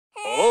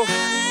Look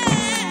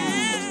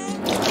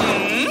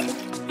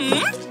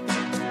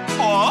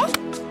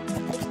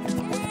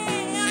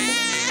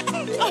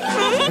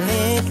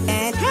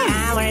at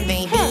our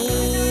baby.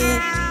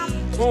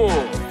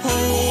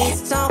 He's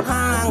so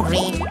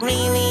hungry,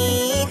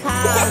 really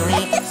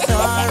hungry.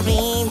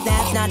 Sorry,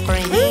 that's not for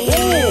you.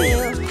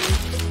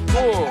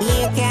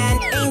 You can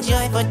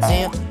enjoy food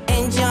too.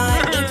 Enjoy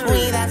it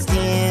with us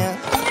too.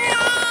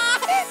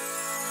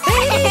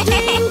 Baby,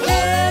 drink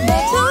a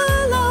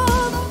bottle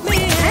of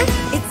milk.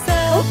 It's so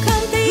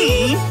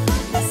comfy,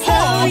 so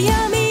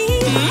yummy.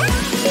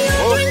 You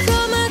drink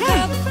from a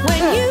cup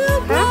when you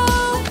grow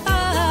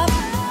up.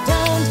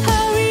 Don't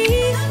hurry,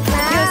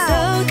 you're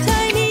so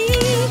tiny.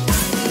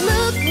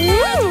 Look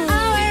at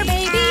our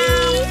baby.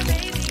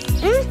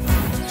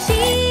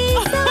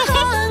 She's so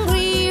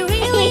hungry,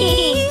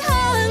 really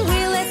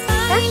hungry. Let's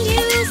find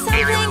you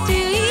something to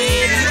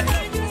eat.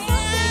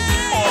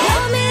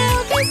 Your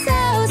milk is so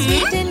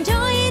sweet,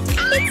 enjoy it,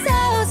 it's so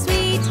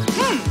sweet.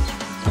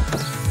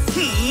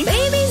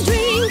 Babies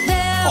drink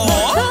their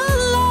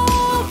bottle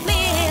of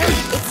milk.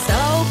 It's so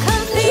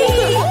comfy,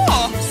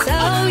 so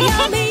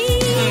yummy.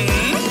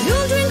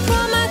 You'll drink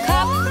from a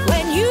cup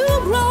when you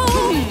grow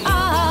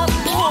up.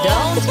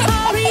 Don't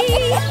hurry,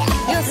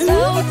 you're so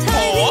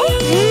tiny.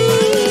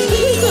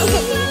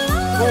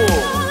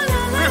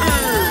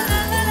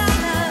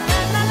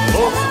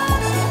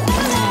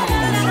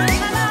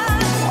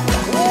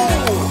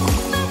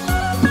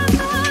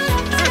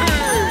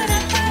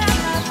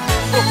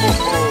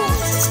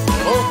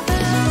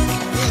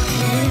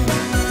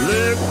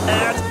 Look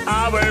at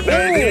our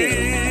baby.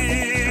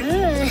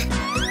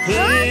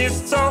 He's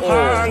so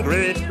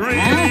hungry,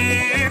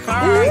 really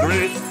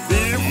hungry.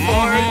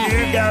 Before you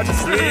go to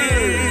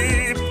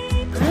sleep,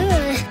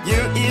 you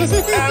eat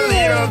a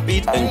little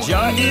bit,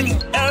 enjoy it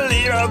a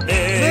little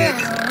bit.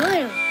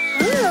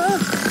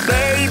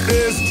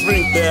 Babies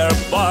drink their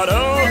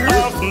bottle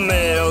of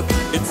milk.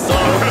 It's so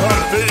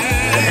comfy,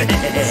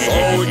 so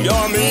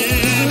yummy.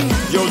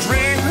 You'll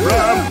drink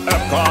from a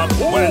cup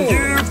when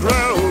you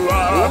grow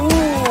up.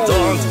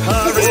 Don't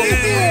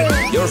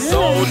hurry, you're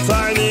so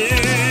tiny.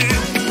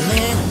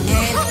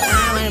 Look at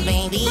our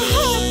baby.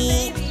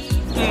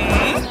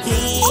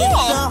 He's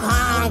so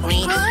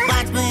hungry,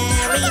 but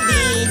very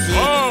busy.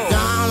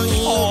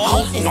 Only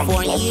eating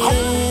for you.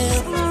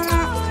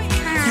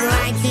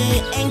 Try to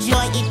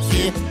enjoy it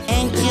too.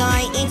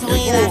 Enjoy it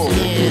with us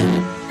too.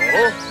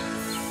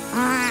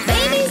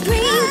 Babies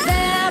drink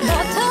their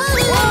bottle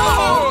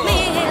of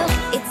milk.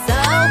 It's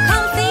so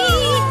comfy,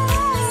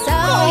 so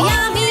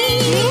yummy.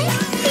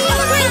 You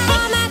drink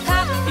from a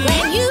cup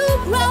when you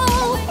grow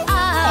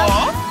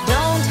up.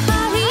 Don't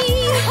hurry,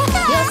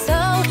 you're so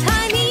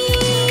tiny.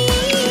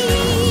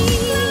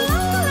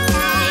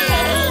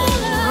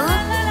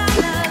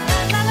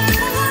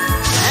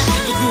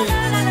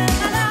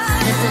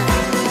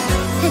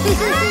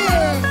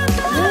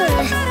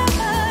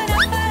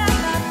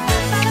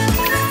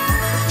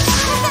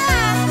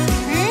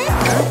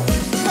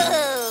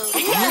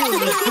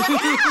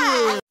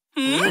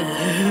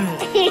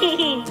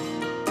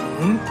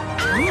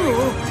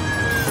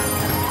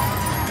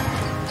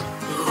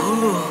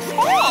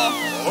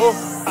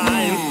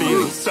 I'm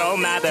feeling so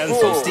mad and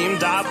so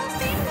steamed up.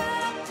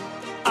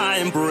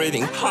 I'm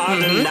breathing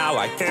hard and now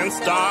I can't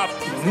stop.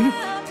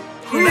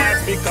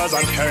 That's because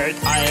I'm hurt,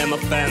 I am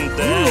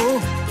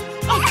offended.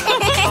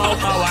 Oh,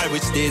 how I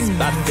wish this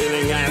bad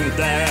feeling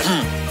ended.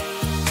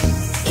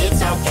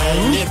 It's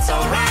okay, it's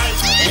alright.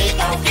 We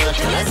all feel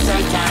good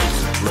sometimes.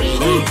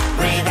 Breathe in,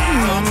 breathe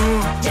out.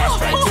 Just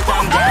try to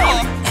calm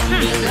down and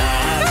be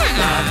loved,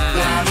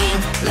 loving,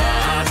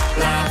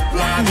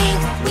 loving.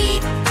 We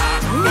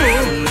are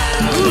family.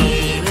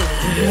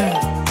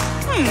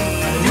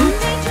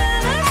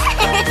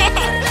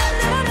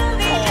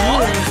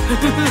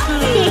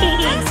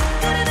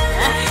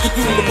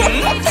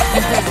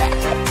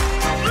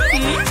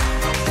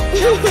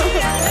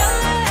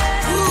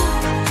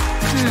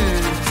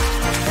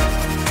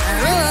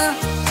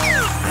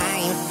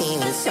 I'm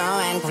feeling so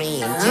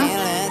angry and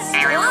jealous.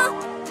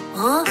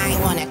 I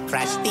wanna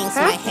crush things,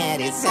 my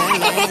head is a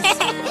mess.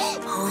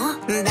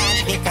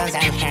 That's because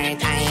I'm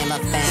hurt, I am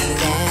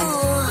offended.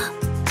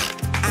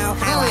 Oh,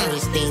 how I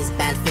wish this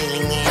bad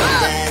feeling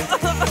ended.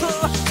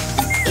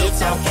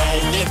 It's okay,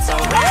 it's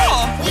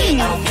alright. We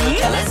all feel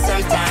jealous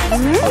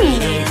sometimes.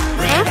 Breathe in,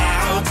 breathe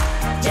out.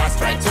 Just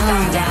try to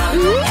calm down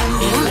and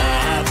be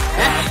loved,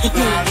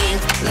 loving,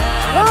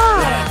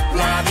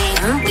 loving.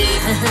 We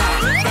are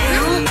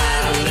family.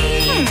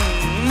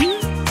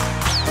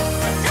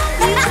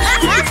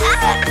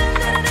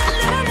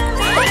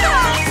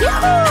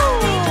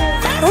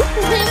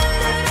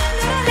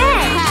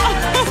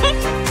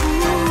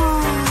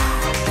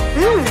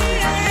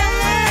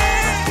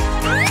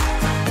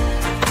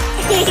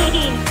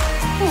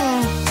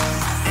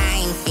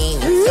 I'm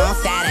feeling so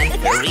sad and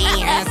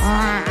furious.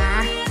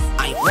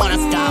 I wanna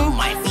stop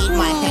my feet,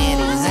 my head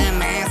is a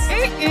mess.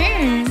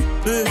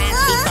 That's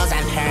because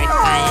I'm hurt,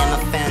 I am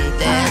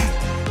offended.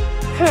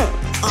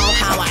 Oh,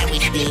 how I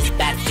wish this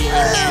bad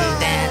feeling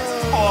ended.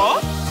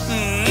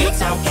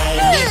 It's okay,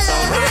 it's it's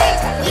alright.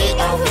 We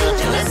all feel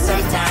jealous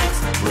sometimes.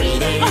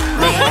 Breathe in,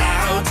 breathe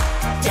out.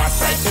 Just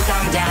try to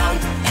calm down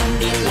and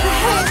be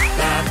loving.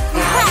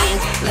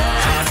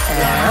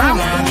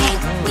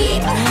 We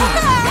are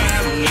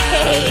family.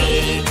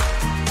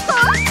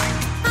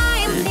 I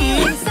am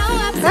feeling so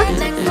upset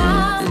and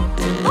calm.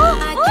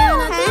 I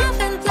cannot laugh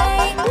and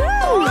play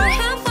or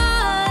have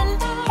fun.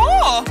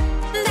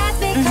 That's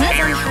because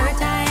I'm hurt,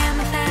 I am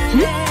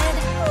offended.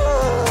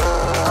 Oh,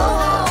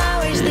 how I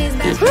wish this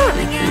bad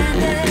feeling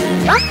ended.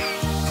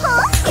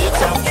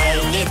 It's okay,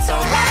 it's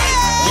alright.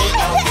 We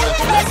all feel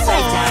jealous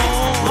sometimes.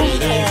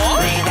 Breathe in,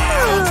 breathe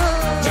out.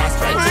 Just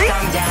try to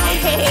calm down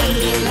and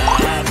be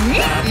loving. We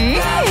are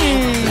family.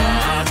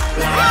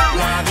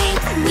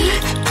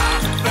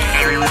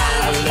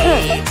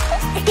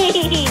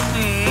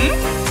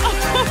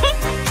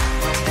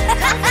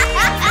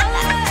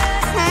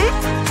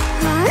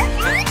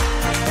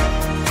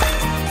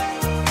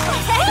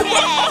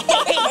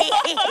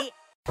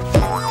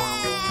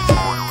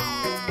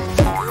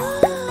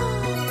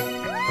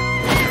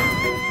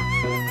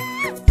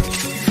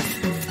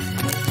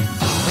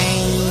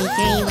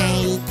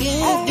 Wakey,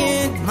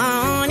 good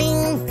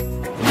morning.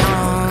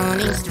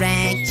 Morning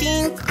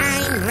stretching,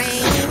 I'm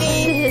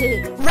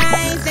ready.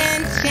 Rise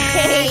and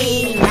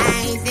shine,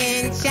 rise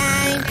and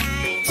shine.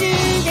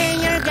 Today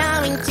you're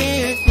going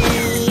to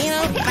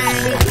feel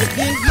fine.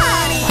 Good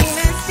morning,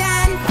 the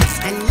sun,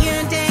 a new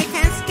day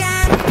has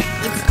come.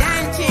 It's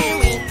time to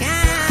wake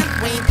up,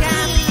 wake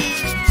up.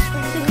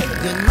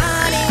 Good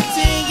morning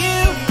to you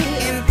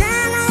and the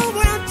whole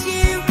world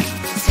too.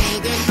 Say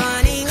good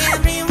morning,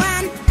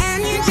 everyone, a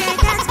new day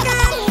has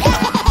come.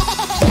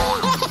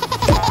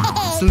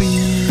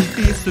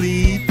 Sleepy,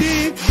 sleepy,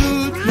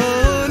 good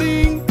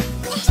morning.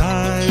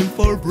 Time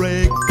for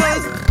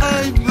breakfast,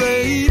 I'm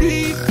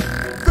ready.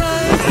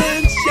 Rise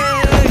and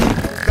shine,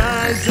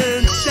 rise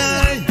and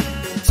shine.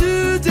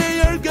 Today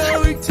you're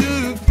going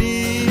to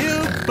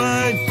feel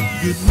fine.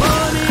 Good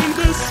morning,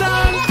 the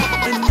sun,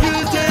 a new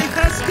day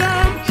has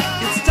come.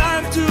 It's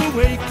time to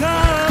wake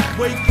up,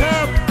 wake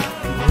up.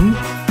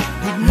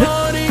 Good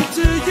morning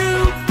to you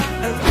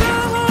and the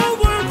whole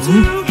world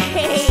too.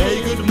 Say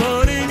good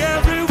morning,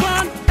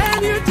 everyone, and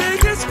your day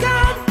has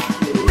come.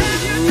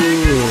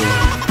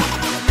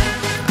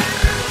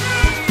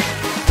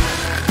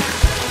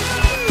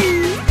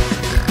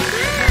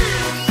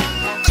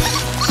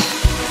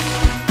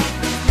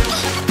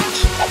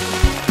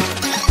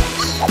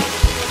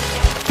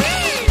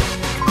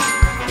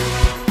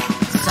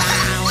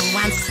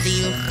 Someone's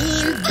still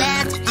in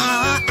bed,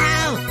 oh,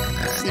 oh.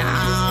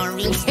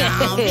 Snoring,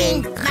 snoring,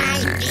 my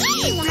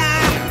fever.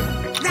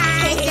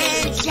 Rise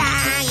and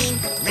shine,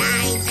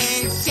 rise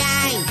and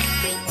shine.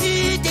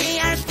 Today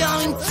you're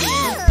going to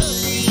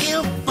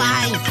feel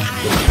fine.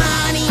 Good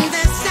morning,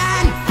 the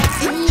sun,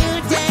 a new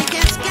day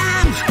has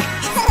come.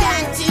 It's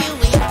time to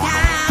wake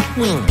up,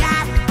 wake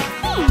up.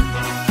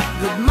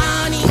 Good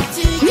morning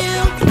to you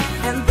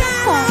and the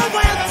whole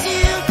world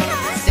too.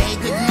 Say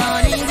good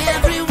morning,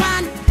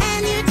 everyone,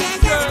 and your day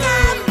has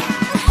come.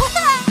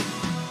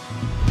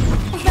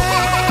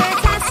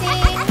 Birds are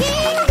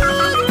singing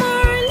good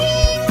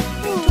morning.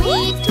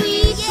 Tweet,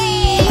 tweet,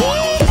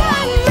 tweet,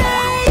 I'm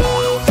ready.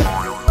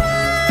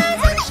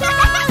 Rise and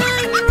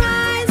shine,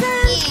 rise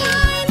and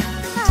shine.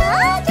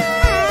 Today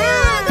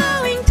you're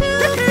going to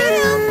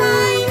feel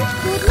fine.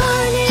 Good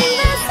morning,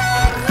 the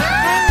sun,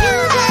 a new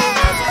day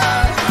has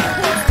come.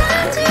 It's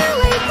time to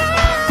wake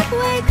up,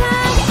 wake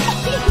up.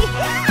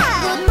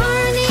 Good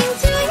morning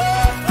to you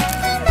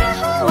and the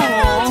whole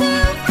world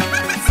too.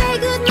 Say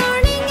good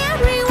morning,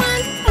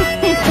 everyone, and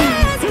your day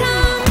has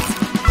come.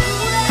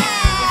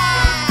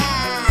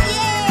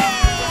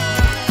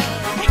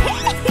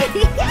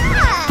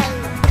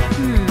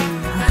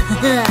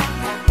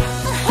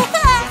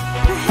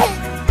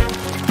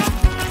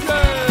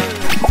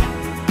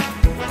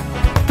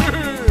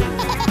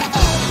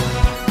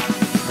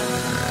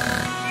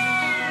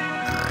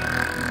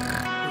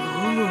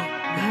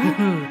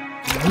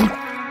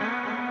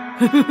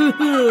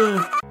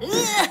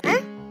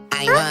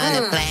 I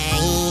wanna play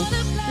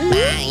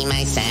by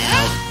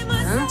myself.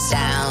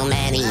 So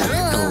many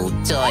cool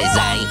toys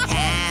I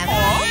have.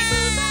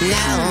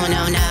 No,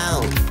 no, no,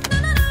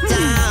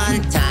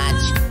 don't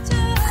touch.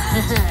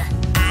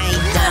 I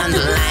don't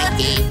like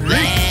it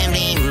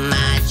very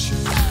much.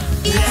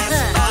 Yes,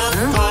 of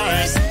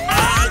course, I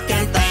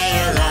can play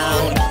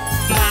alone.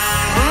 But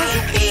I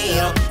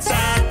feel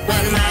sad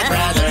when my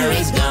brother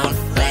is gone.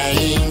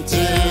 Playing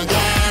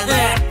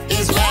together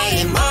is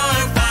way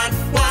more fun.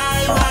 Why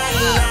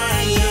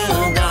are you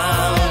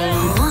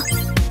gone?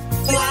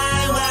 Why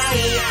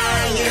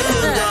are you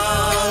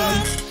gone?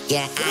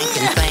 Yeah, I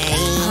can play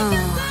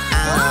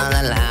all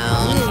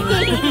alone.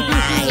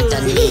 I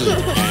don't need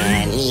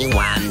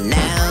anyone,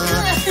 no.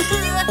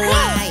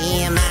 Why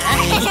am I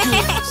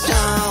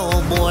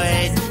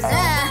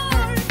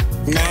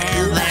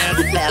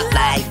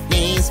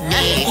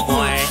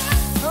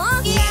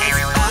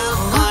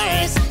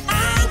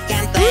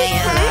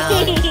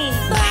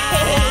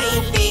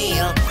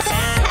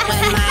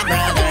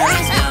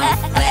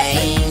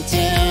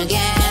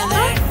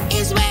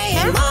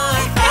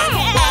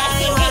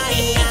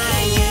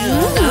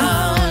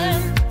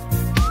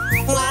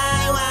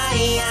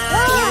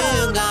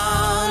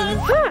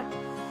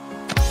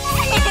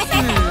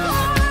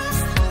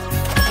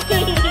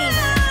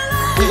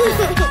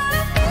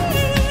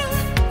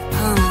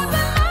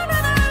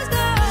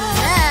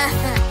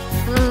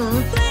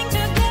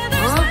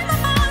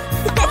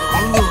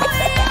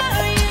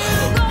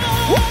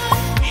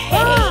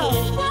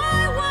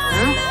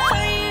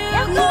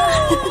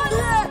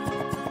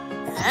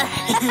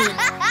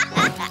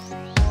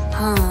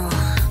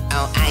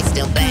Oh, I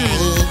still play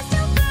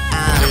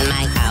on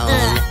my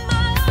own.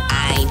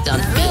 I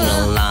don't feel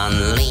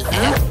lonely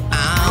at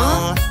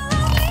all.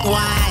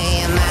 Why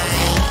am I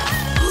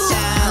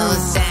so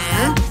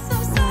sad?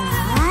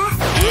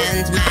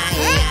 And my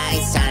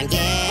eyes are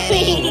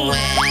getting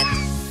wet.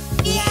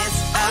 Yes,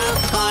 of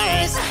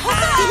course, I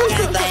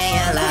can play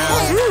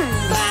alone.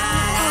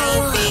 But I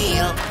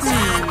feel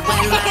sad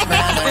when my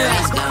brother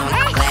is gone.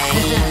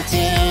 Playing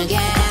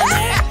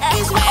together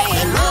is way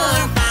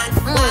more fun.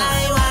 Why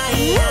are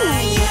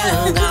you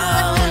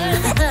gone?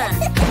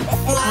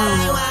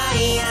 Why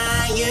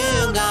are you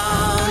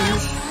gone?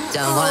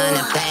 Don't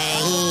wanna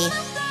play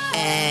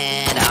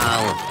at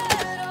all.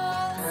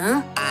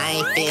 I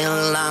feel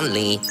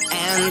lonely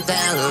and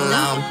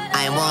alone.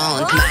 I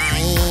want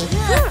my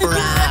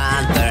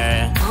brother.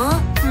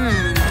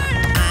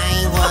 I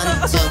want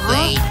to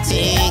play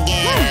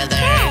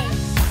together.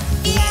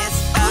 Yes,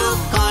 of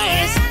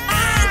course,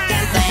 I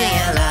can play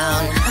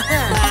alone.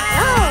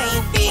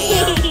 I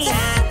feel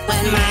sad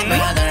when my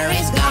brother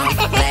is gone.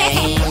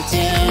 Playing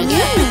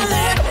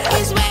together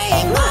is way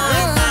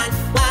more fun.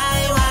 Why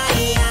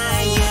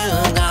are you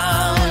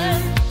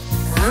gone?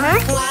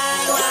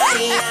 Why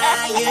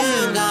are you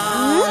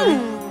gone?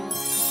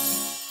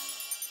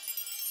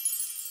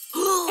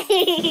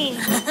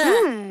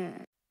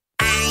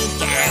 I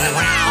can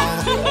roll,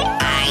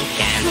 I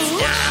can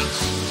stomp,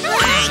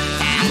 I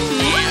can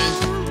bend.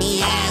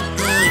 Yeah,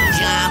 good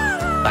job.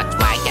 But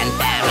why can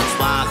parents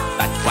walk?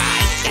 But why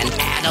can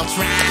adults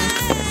run?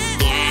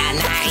 Can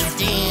I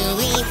do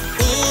it?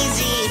 Is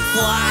it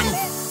fun?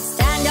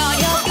 Stand on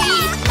your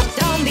feet,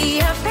 don't be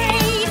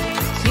afraid.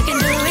 You can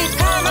do it,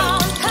 come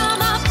on,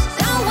 come up,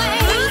 don't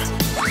wait.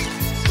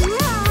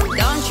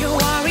 Don't you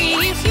worry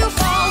if you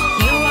fall,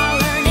 you are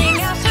learning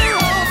after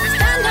all.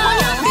 Stand on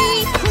your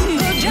feet,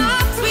 good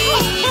job,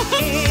 sweet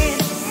kid.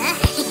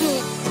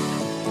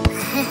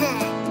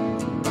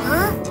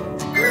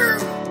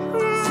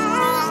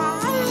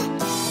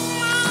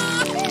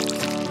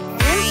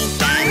 I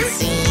can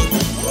sing,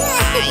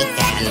 I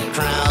can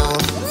crawl,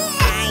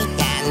 I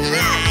can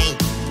lie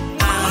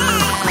on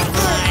the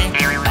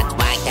floor. But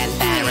why can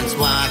parents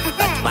walk?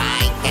 But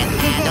why can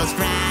adults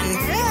run?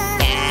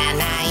 Can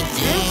I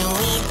do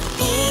it?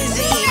 Is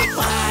it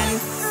fun?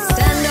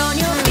 Stand on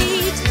your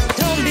feet,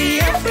 don't be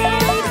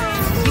afraid.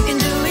 You can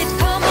do it,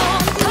 come on,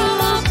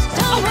 come up,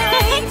 don't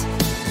wait.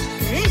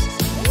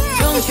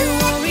 Don't you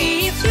worry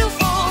if you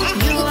fall,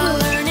 you are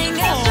learning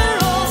after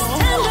all.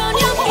 Stand on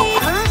your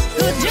feet,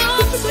 good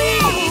job,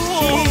 sweet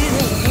kid.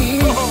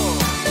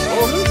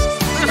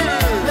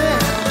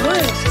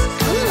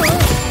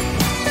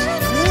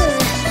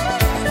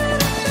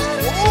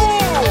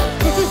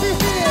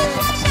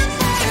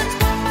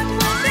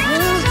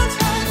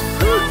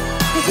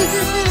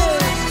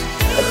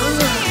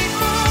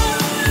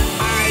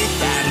 I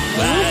can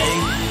play,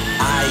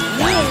 I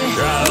can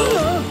grow,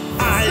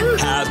 I'm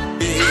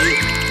happy,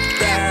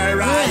 there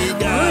I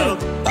go.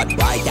 But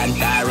why can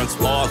parents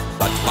walk?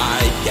 But why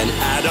can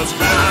adults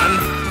run?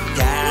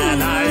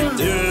 Can I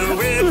do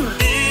it?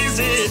 Is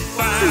it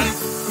fun?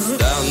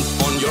 Stand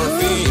on your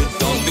feet,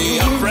 don't be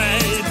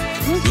afraid.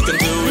 You can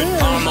do it,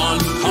 come on,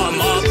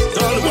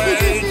 don't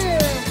wait.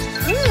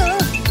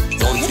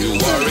 Don't you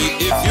worry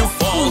if you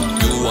fall,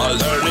 you are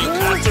learning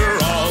after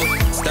all.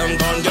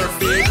 Stand on your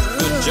feet,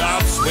 good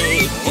job,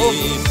 sweet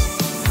kid.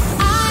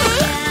 I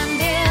can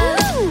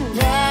build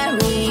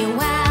very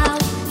well.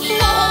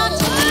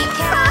 Naughty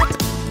cat,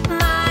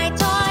 my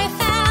toy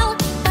fell.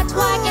 But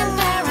why can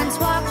parents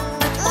walk?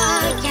 But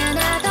why can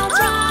adults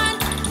run?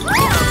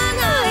 Can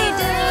I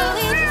do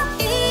it?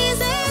 Is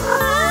it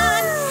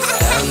fun?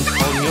 Stand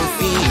on your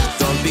feet,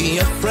 don't be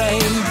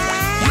afraid.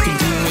 You can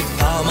do it,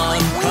 come on,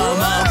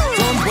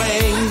 don't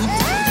wait.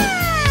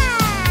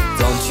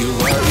 Don't you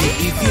worry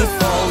if you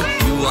fall,